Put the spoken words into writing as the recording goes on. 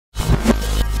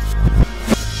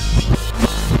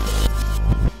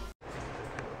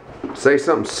Say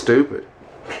something stupid.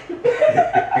 I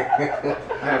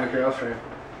have a girlfriend.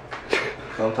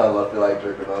 Sometimes I feel like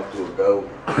jerking off to a goat.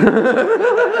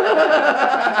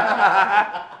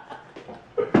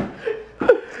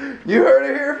 You heard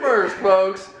it here first,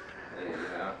 folks. Hey, you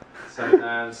know,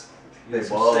 sometimes there's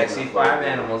some sexy farm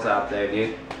animals out there,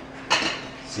 dude.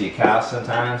 See a cow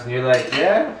sometimes, and you're like,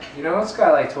 yeah, you know, it's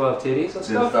got like 12 titties.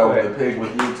 Let's go start for with it. the pig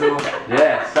with you too.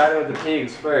 Yeah, started with the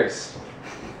pigs first.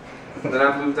 Then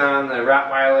I moved on to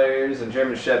Rottweilers and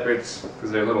German Shepherds because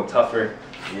they're a little tougher.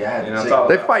 Yeah, you know,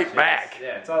 they fight back.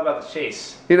 Yeah, it's all about the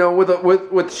chase. You know,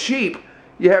 with sheep,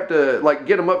 you have to like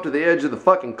get them up to the edge of the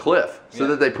fucking cliff so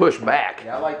that they push back.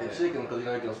 Yeah, I like the chicken because you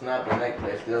know you can snap their neck,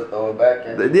 they still throw it back.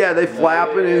 Yeah, they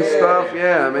flapping and stuff.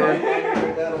 Yeah,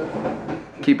 man.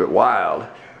 Keep it wild.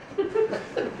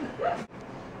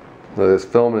 So it's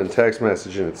filming and text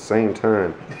messaging at the same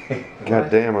time. God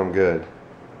damn, I'm good.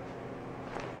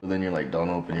 Then you're like,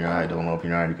 don't open your eye, don't open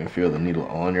your eye. You can feel the needle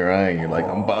on your eye, and you're like,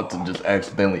 I'm about to just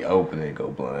accidentally open it and go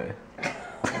blind.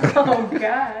 Oh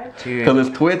God. Because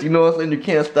it's twitch, you know what I'm saying? You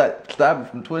can't stop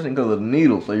it from twitching because of the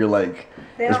needle. So you're like,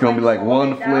 it's going to be like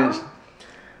one flinch.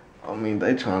 I mean,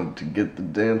 they trying to get the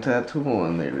damn tattoo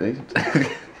on there.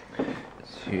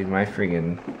 Dude, my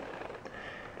friggin'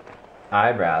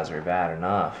 eyebrows are bad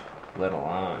enough, let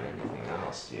alone anything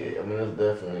else, dude. Yeah, I mean, it's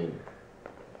definitely,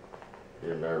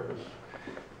 you're nervous.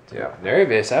 Yeah, I'm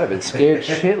nervous. I'd have been scared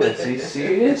shitless. Are you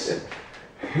serious?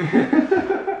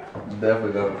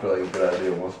 Definitely doesn't feel like a good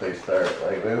idea once they start.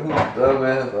 Like, man, whose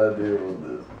dumbass idea was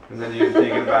this? And then you're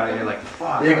thinking about it and you're like,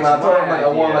 fuck. Yeah, because I told him, like, I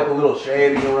want like a little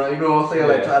shading around, you know what I'm saying?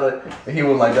 Like, Yeah. try to, and he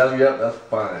was like, yep, that's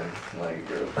fine. Like,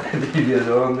 you get it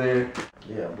on there.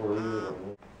 Yeah, boy,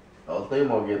 I was thinking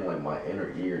about getting, like, my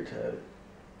inner ear tatted.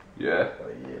 Yeah.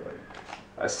 Like, yeah, like,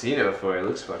 I've seen it before. It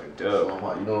looks fucking dope.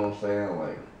 somehow, you know what I'm saying?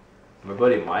 Like, My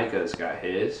buddy Micah's got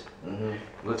his. mm-hmm.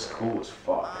 Looks cool as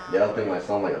fuck. Yeah, I was thinking like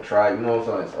something like a tribe, you know what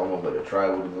I'm saying? It's almost like a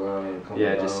tribal design.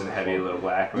 Yeah, just some heavy little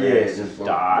black Yeah, rays, just some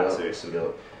dots yep, or some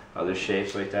yep. other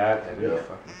shapes like that. That'd be Yep.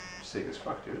 fucking sick as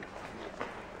fuck, dude.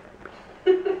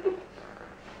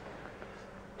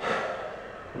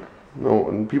 No,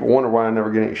 and people wonder why I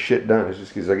never get any shit done. It's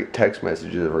just because I get text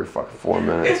messages every fucking 4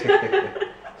 minutes.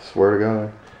 Swear to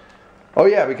God. Oh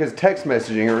yeah, because text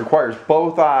messaging, it requires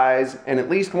both eyes and at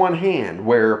least one hand.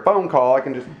 Where a phone call, I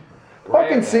can just...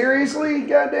 Fucking seriously?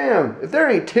 Goddamn. If there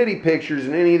ain't titty pictures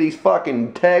in any of these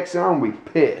fucking texts, I'm gonna be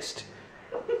pissed.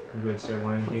 I'm going to start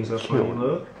lining things up when you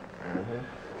look.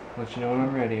 Let you know when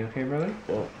I'm ready, okay, brother?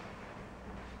 Yeah.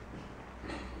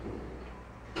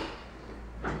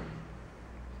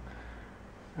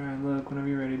 Alright, look, whenever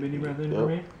you're ready, bend your breath in for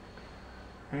me.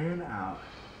 And out.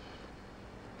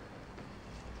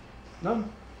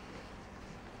 Done.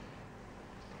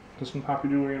 Just some pop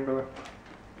your jewelry in, brother.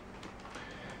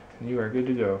 And you are good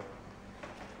to go.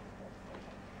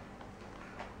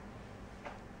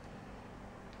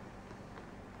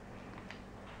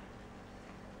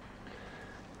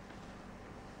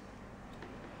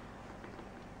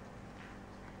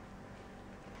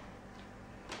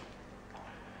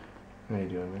 How you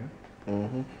doing, man?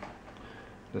 Mm-hmm.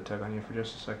 I'll tug on you for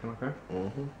just a second, okay?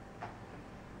 Mm-hmm.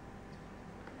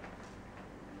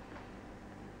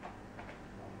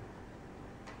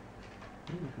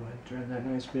 Go ahead and thread that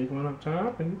nice big one up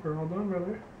top, and we're all done,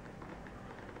 brother.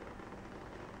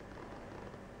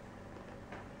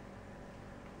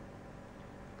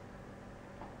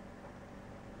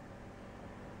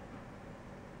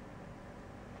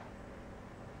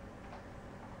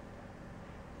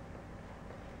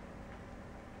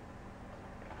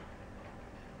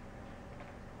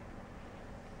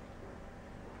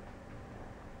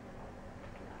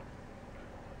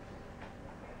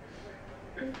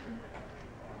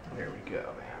 There we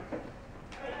go, man.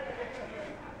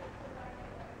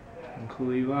 I'm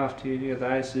cool you off, dude. You got the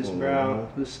icest brow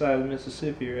this side of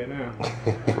Mississippi right now.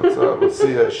 What's up? Let's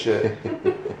see that shit.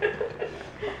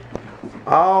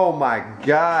 Oh my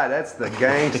God, that's the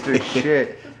gangster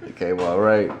shit. It came out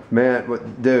right. Man,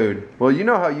 dude. Well, you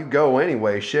know how you go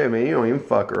anyway. Shit, man. You don't even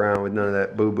fuck around with none of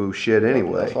that boo-boo shit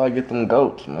anyway. That's why I get them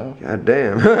goats, man. God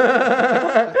damn.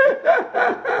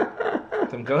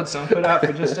 Them goats don't put out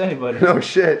for just anybody. No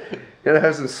shit. Gotta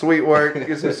have some sweet work.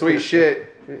 Get some sweet shit.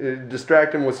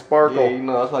 Distract him with sparkle. Yeah, you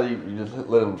know, that's how you just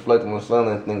let them reflect in the sun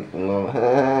and think, you know.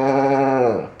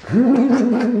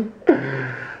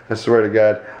 I swear to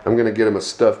God, I'm gonna get him a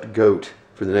stuffed goat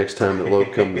for the next time the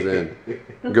load comes in.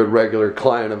 Good regular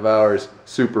client of ours,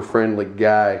 super friendly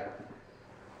guy.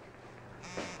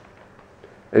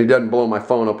 And he doesn't blow my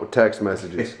phone up with text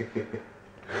messages.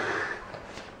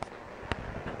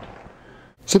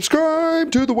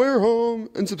 Subscribe to the Wear Home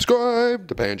and subscribe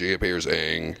to Pangea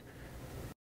Piercing.